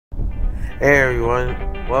Hey everyone,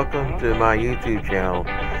 welcome to my YouTube channel,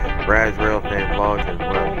 Brad's Railfan Vlogs and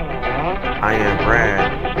Web. I am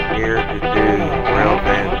Brad, here to do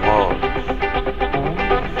Railfan Vlogs.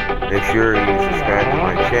 Make sure you subscribe to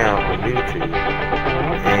my channel on YouTube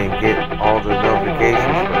and get all the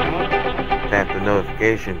notifications from me. Tap the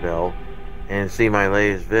notification bell and see my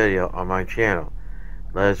latest video on my channel.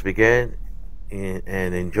 Let us begin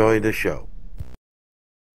and enjoy the show.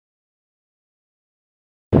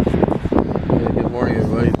 Good morning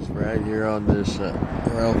everybody, it's Brad here on this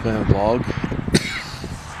Railfan vlog.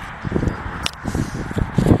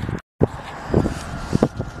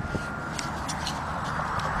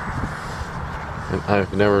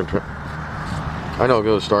 I've never I don't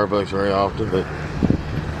go to Starbucks very often,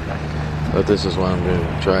 but this is what I'm going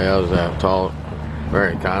to try out. Is that tall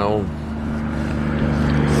Americano.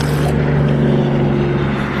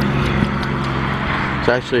 It's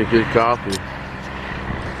actually a good coffee.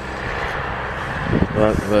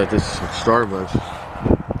 But this is Starbucks.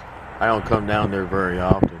 I don't come down there very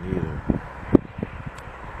often either.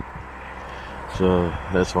 So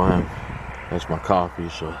that's why that's my coffee.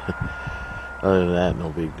 So other than that, no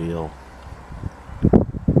big deal.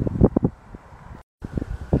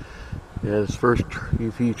 Yeah, this first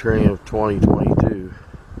UP train of 2022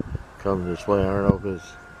 comes this way. I don't know if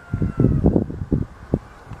it's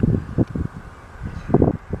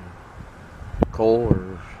coal or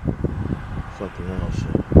something else. So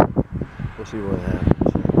we'll see what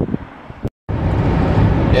happens.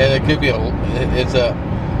 Yeah, it could be it's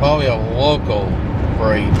probably a local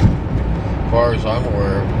freight, as far as I'm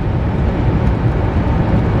aware.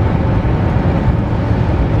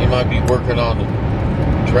 He might be working on the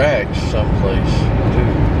tracks someplace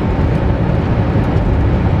too.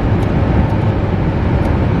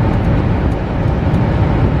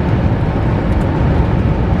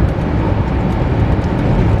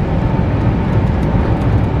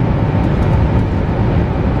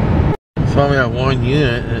 It's only got one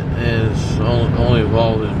unit and it's only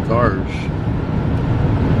involved in cars.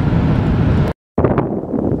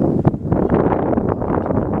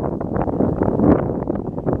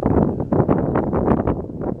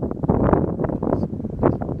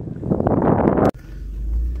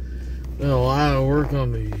 Been a lot of work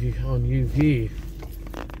on UP,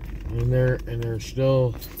 and they're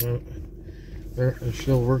still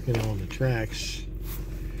working on the tracks.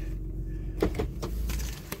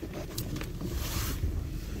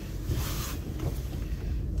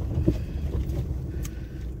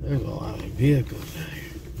 There's a lot of vehicles out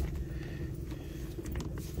here.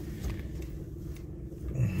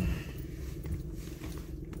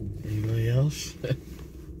 Anybody else?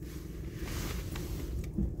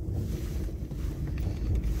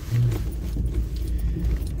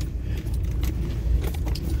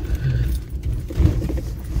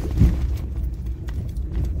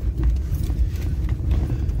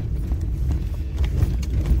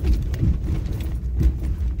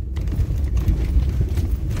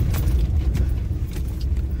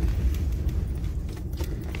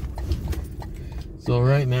 So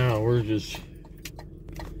right now we're just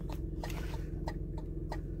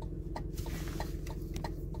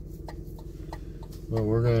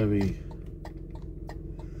we're gonna be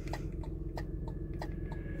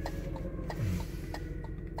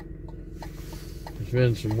there's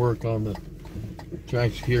been some work on the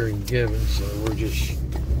tracks here in Gibbon, so we're just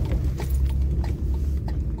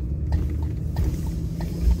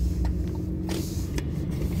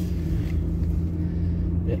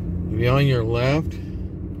on your left.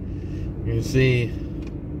 You can see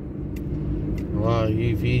a lot of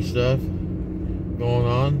UV stuff going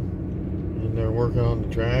on, and they're working on the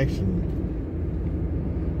tracks and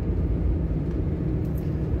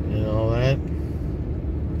all that.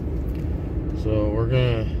 So we're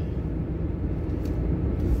gonna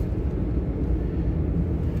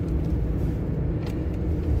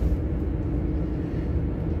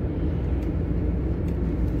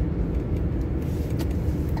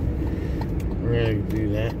do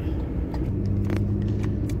that.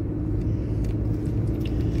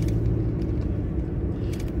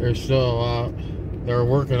 There's still a lot. They're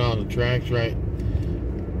working on the tracks right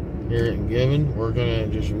here in Gibbon. We're gonna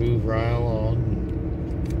just move right along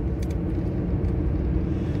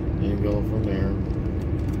and go from there.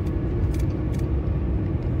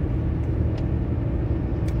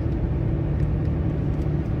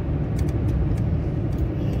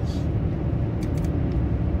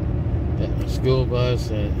 School bus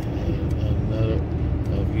and another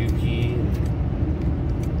of UP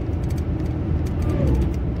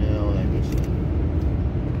and all that good stuff.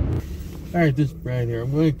 Alright, this is Brad here.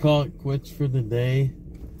 I'm going to call it quits for the day.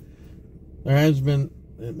 There has been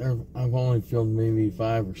I've only filmed maybe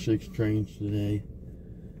 5 or 6 trains today.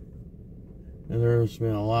 And there's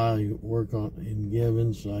been a lot of work in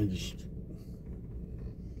Gibbon, so I just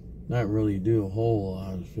not really do a whole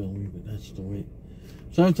lot of filming, but that's the way.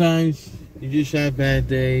 Sometimes you just have bad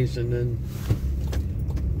days, and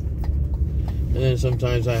then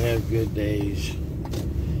sometimes I have good days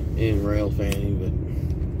in rail fanning.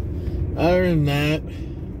 But other than that,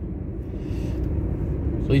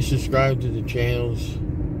 please subscribe to the channels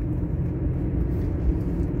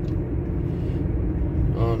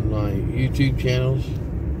on my YouTube channels.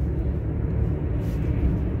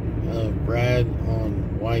 Brad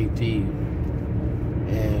on YT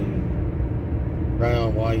and Brad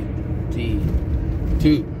on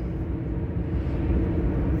YT2.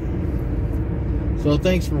 So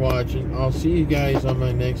thanks for watching. I'll see you guys on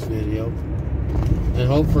my next video, and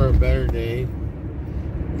hope for a better day,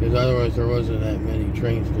 because otherwise there wasn't that many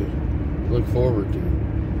trains to look forward to,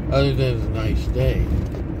 other than it's a nice day.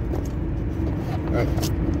 Alright,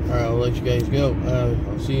 I'll let you guys go.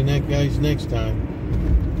 I'll see you guys next time,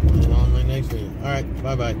 and on my next video. Alright,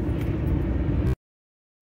 bye-bye.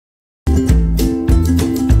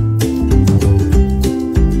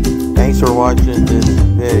 Thanks for watching this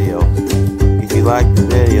video. If you like the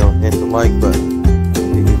video, hit the like button.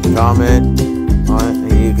 You can comment on it,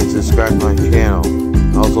 and you can subscribe to my channel.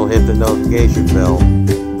 Also hit the notification bell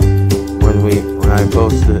when I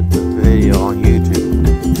post the video on YouTube.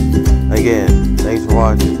 Again, thanks for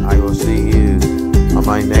watching. I will see you on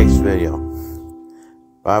my next video.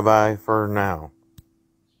 Bye bye for now.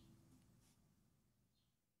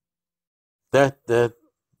 Da da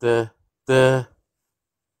da da.